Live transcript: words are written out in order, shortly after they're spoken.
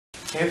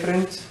Hey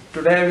friends,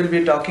 today I will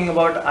be talking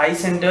about eye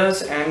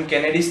centers and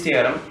Kennedy's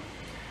theorem.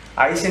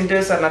 Eye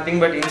centers are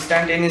nothing but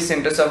instantaneous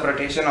centers of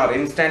rotation or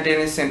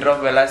instantaneous center of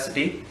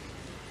velocity.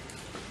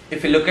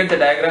 If you look at the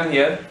diagram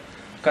here,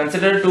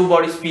 consider two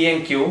bodies P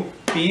and Q.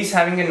 P is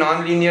having a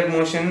non-linear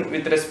motion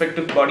with respect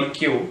to body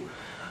Q.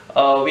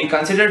 We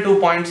consider 2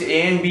 points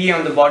A and B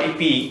on the body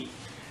P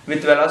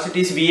with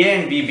velocities VA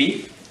and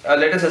VB.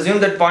 Let us assume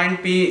that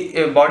point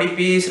P, body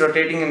P is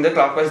rotating in the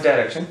clockwise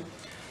direction.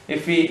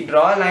 If we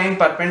draw a line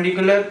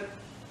perpendicular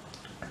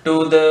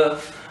to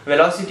the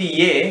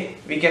velocity A,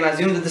 we can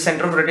assume that the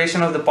center of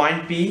rotation of the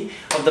point P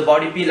of the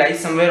body P lies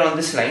somewhere on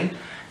this line.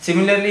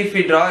 Similarly, if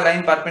we draw a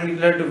line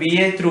perpendicular to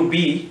VA through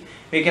B,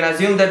 we can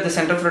assume that the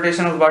center of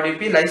rotation of body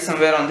P lies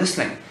somewhere on this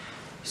line.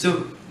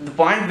 So the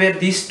point where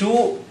these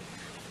two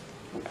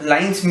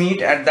lines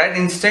meet at that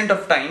instant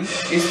of time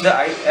is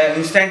the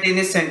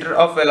instantaneous center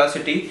of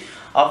velocity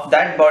of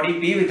that body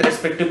P with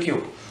respect to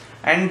Q.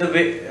 And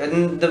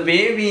the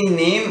way we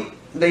name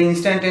the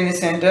instantaneous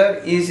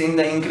center is in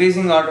the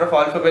increasing order of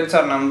alphabets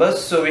or numbers.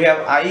 So we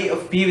have I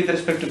of P with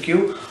respect to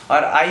Q, or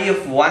I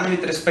of 1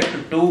 with respect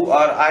to 2, or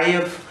I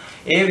of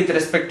A with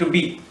respect to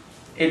B.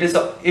 It is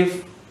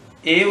if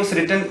A was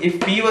written, if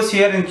P was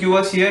here and Q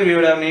was here, we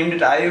would have named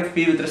it I of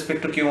P with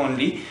respect to Q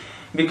only,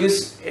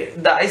 because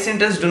the eye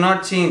centers do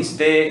not change.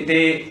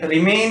 They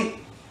remain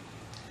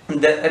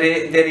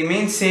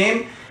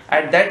same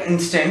at that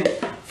instant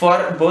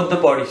for both the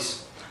bodies.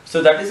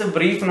 So that is a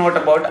brief note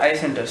about eye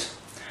centers.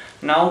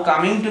 Now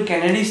coming to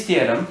Kennedy's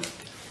theorem,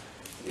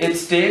 it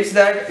states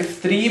that if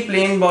three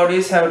plane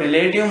bodies have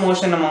relative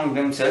motion among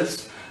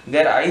themselves,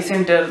 their eye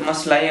center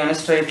must lie on a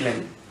straight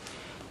line.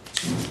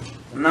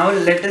 Now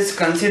let us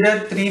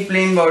consider three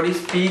plane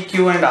bodies P,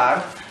 Q and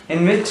R,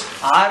 in which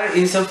R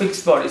is a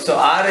fixed body. So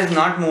R is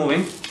not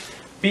moving,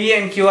 P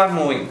and Q are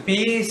moving.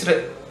 P is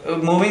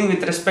moving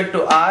with respect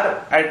to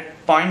R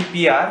at point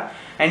PR,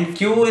 and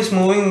Q is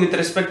moving with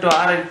respect to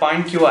R at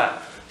point QR.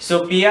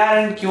 So PR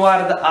and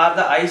QR are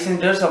the eye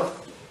centers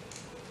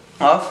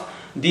of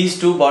these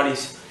two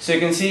bodies. So you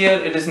can see here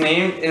it is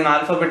named in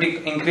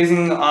alphabetic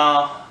increasing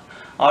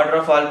order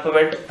of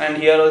alphabet, and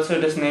here also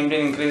it is named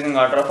in increasing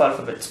order of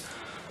alphabets.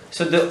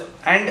 So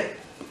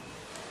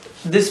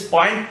this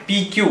point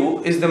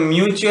PQ is the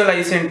mutual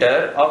eye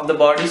center of the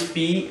bodies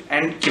P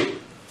and Q.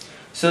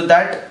 So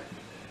that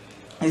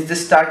is the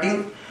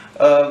starting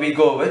we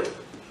go with.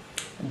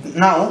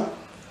 Now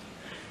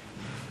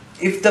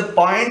if the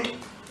point,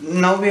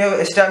 now we have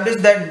established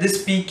that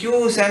this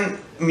PQ is an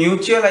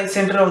mutual eye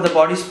center of the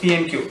bodies P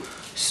and Q.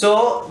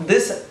 So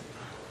this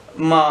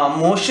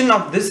motion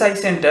of this eye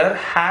center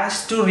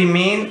has to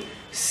remain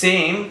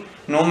same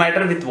no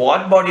matter with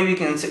what body we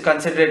can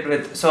consider it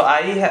with. So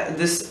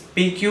this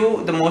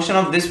PQ, the motion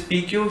of this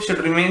PQ should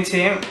remain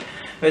same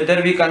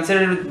whether we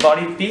consider it with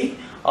body P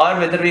or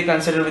whether we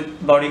consider it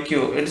with body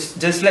Q. It's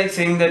just like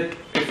saying that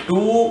if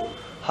two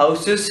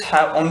houses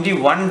have only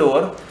one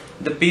door,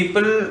 the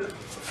people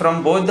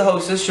from both the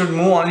houses should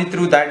move only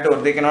through that door.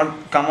 They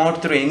cannot come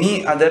out through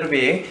any other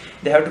way.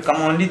 They have to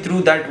come only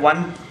through that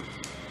one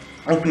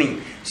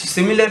opening. So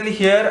similarly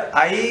here,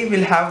 I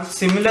will have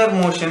similar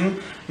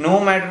motion no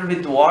matter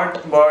with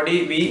what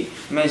body we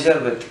measure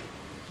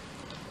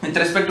with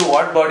respect to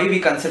what body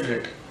we consider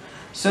it.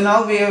 So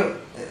now we have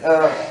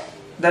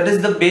that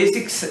is the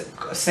basic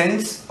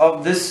sense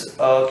of this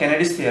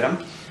Kennedy's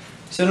theorem.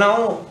 So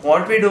now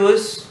what we do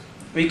is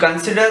we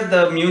consider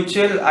the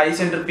mutual eye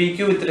center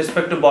PQ with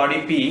respect to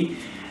body P,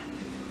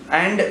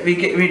 and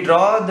we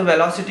draw the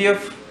velocity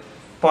of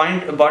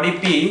point body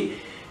P,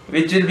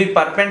 which will be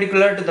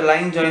perpendicular to the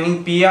line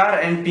joining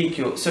PR and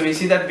PQ. So we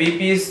see that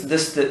VP is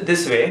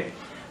this way,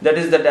 that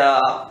is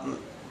the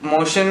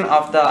motion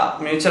of the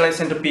mutual eye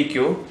center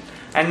PQ,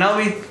 and now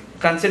we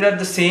consider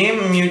the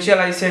same mutual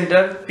eye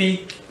center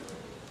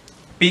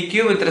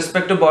PQ with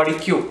respect to body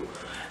Q,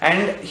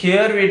 and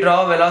here we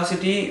draw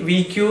velocity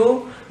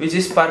VQ, which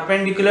is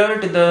perpendicular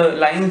to the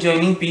line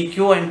joining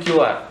PQ and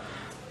QR.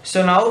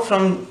 So now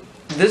from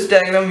this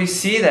diagram we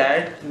see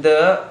that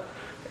the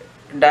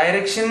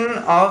direction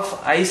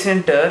of eye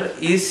center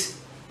is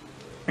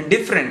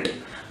different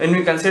when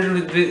we consider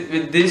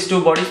with these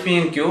two bodies P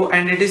and Q,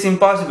 and it is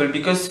impossible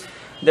because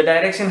the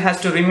direction has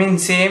to remain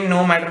same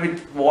no matter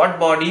with what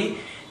body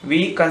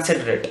we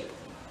consider it.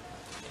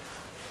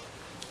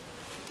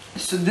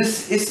 So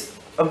this is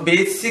a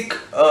basic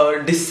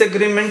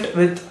disagreement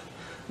with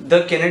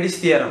the Kennedy's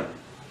theorem.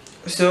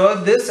 So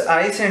this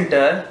eye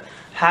center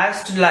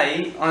has to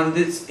lie on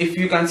this. If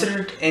you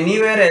consider it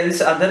anywhere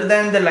else other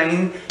than the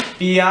line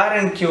PR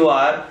and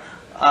QR,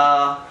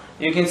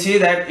 you can see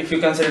that if you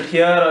consider it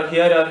here or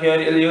here or here,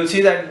 you will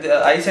see that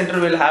the eye center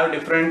will have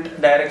different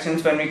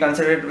directions when we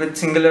consider it with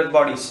singular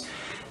bodies.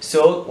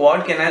 So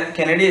what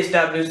Kennedy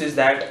established is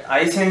that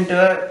eye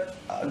center,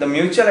 the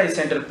mutual eye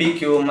center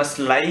PQ must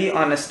lie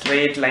on a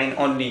straight line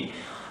only.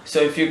 So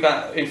if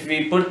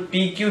we put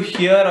PQ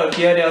here or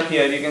here or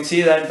here, you can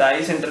see that the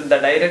eye center, the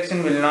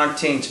direction will not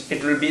change.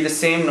 It will be the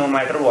same no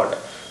matter what.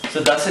 So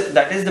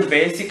that is the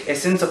basic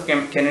essence of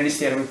Kennedy's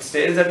theorem. It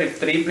says that if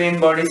three plane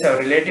bodies have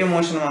relative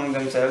motion among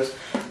themselves,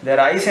 their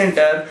eye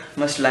center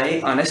must lie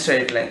on a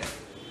straight line.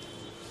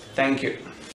 Thank you.